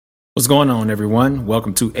What's going on, everyone?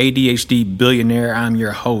 Welcome to ADHD Billionaire. I'm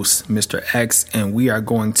your host, Mr. X, and we are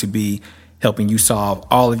going to be helping you solve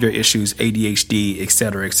all of your issues, ADHD,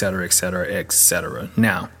 etc., etc., etc., etc.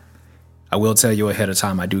 Now, I will tell you ahead of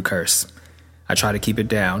time, I do curse. I try to keep it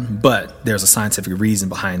down, but there's a scientific reason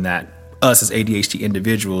behind that. Us as ADHD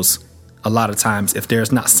individuals, a lot of times, if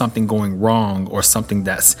there's not something going wrong or something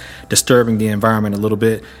that's disturbing the environment a little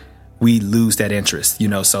bit, we lose that interest,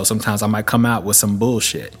 so sometimes I might come out with some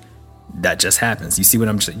bullshit. That just happens. You see what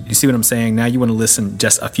I'm saying? Now you want to listen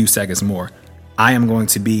just a few seconds more. I am going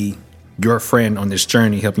to be your friend on this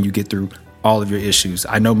journey, helping you get through all of your issues.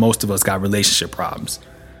 I know most of us got relationship problems.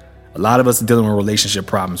 A lot of us are dealing with relationship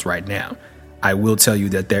problems right now. I will tell you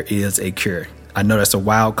that there is a cure. I know that's a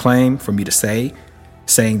wild claim for me to say,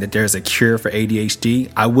 saying that there's a cure for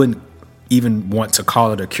ADHD. I wouldn't even want to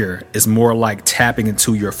call it a cure. It's more like tapping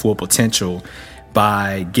into your full potential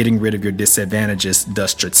by getting rid of your disadvantages, the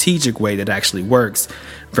strategic way that actually works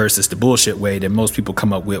versus the bullshit way that most people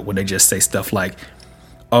come up with when they just say stuff like,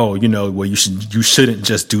 oh, you shouldn't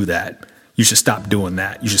just do that. You should stop doing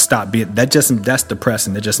that. You should stop being that's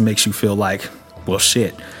depressing. That just makes you feel like, well,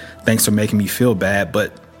 shit, thanks for making me feel bad,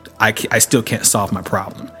 but I still can't solve my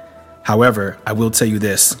problem. However, I will tell you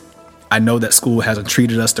this. I know that school hasn't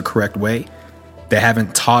treated us the correct way. They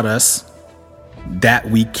haven't taught us that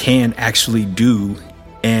we can actually do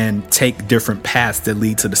and take different paths that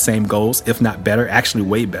lead to the same goals, if not better, actually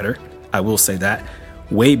way better. I will say that,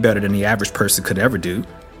 way better than the average person could ever do.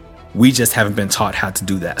 We just haven't been taught how to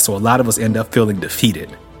do that. So a lot of us end up feeling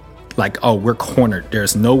defeated. Like, oh, we're cornered.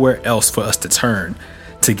 There's nowhere else for us to turn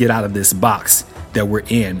to get out of this box that we're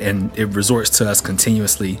in. And it resorts to us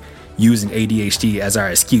continuously using ADHD as our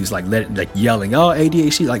excuse, like yelling, oh,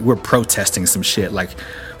 ADHD, like we're protesting some shit, like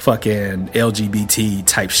fucking LGBT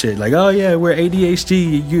type shit, like, oh yeah, we're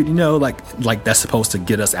ADHD, like that's supposed to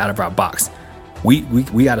get us out of our box. We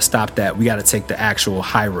got to stop that. We got to take the actual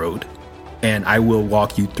high road, and I will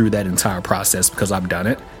walk you through that entire process because I've done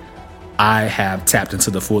it. I have tapped into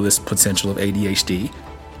the fullest potential of ADHD.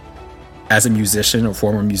 As a musician or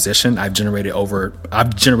former musician, I've generated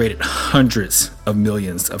hundreds of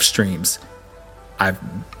millions of streams. I've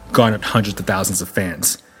garnered hundreds of thousands of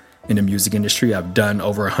fans in the music industry. I've done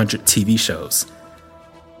over 100 TV shows,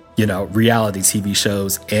 reality TV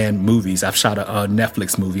shows and movies. I've shot a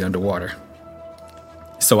Netflix movie underwater.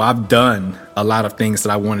 So I've done a lot of things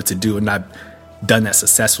that I wanted to do, and I've done that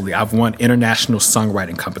successfully. I've won international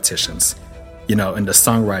songwriting competitions, in the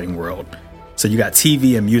songwriting world. So you got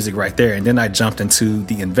TV and music right there. And then I jumped into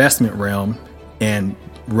the investment realm and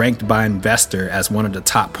ranked by Investor as one of the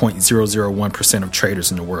top 0.001% of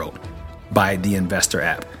traders in the world by the Investor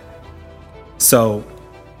app. So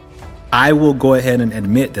I will go ahead and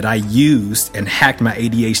admit that I used and hacked my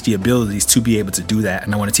ADHD abilities to be able to do that.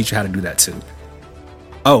 And I want to teach you how to do that too.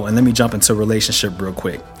 Oh, and let me jump into relationship real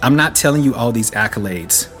quick. I'm not telling you all these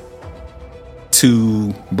accolades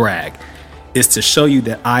to brag. Is to show you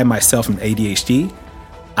that I myself am ADHD.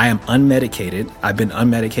 I am unmedicated. I've been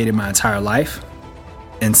unmedicated my entire life.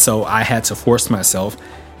 And so I had to force myself,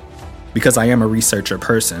 because I am a researcher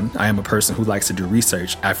person. I am a person who likes to do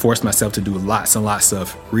research. I forced myself to do lots and lots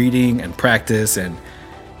of reading and practice and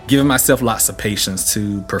giving myself lots of patience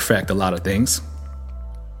to perfect a lot of things.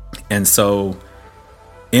 And so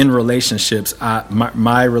in relationships,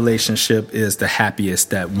 my relationship is the happiest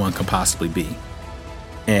that one could possibly be.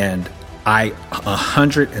 And I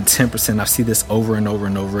 110%, I see this over and over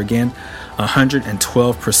and over again,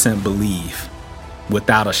 112% believe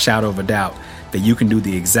without a shadow of a doubt that you can do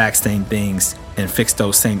the exact same things and fix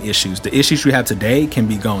those same issues. The issues you have today can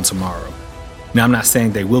be gone tomorrow. Now, I'm not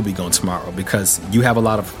saying they will be gone tomorrow because you have a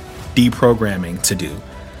lot of deprogramming to do.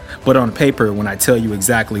 But on paper, when I tell you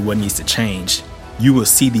exactly what needs to change, you will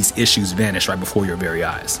see these issues vanish right before your very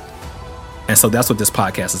eyes. And so that's what this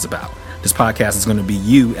podcast is about. This podcast is going to be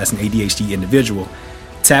you as an ADHD individual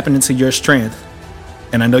tapping into your strength.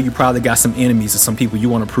 And I know you probably got some enemies and some people you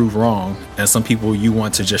want to prove wrong and some people you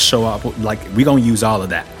want to just show up. Like, we're going to use all of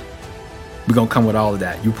that. We're going to come with all of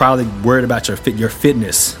that. You're probably worried about your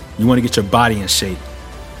fitness. You want to get your body in shape.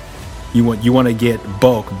 You want to get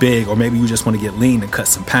bulk, big, or maybe you just want to get lean and cut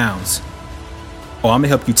some pounds. Oh, I'm going to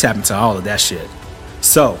help you tap into all of that shit.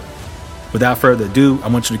 So, without further ado, I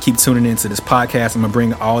want you to keep tuning into this podcast. I'm going to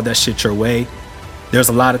bring all that shit your way. There's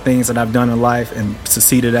a lot of things that I've done in life and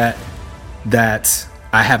succeeded at that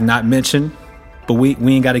I have not mentioned, but we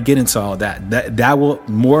ain't got to get into all that. That will,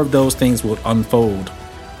 more of those things will unfold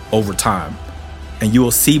over time. And you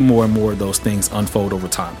will see more and more of those things unfold over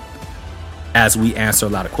time as we answer a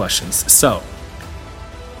lot of questions. So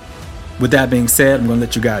with that being said, I'm going to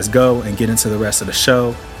let you guys go and get into the rest of the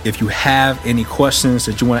show. If you have any questions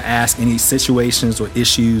that you want to ask, any situations or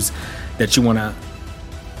issues that you want to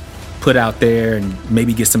put out there and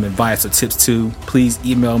maybe get some advice or tips to, please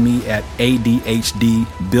email me at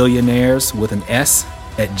adhdbillionaires with an S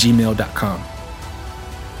at gmail.com.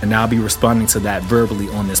 And I'll be responding to that verbally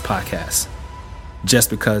on this podcast, just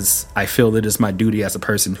because I feel it is my duty as a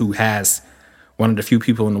person who has one of the few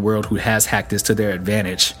people in the world who has hacked this to their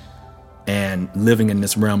advantage and living in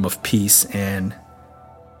this realm of peace and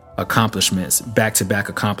accomplishments, back-to-back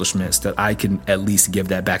accomplishments, that I can at least give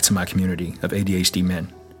that back to my community of ADHD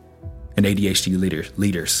men and ADHD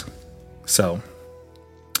leaders. So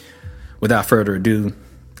without further ado,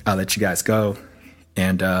 I'll let you guys go.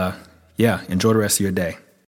 And enjoy the rest of your day.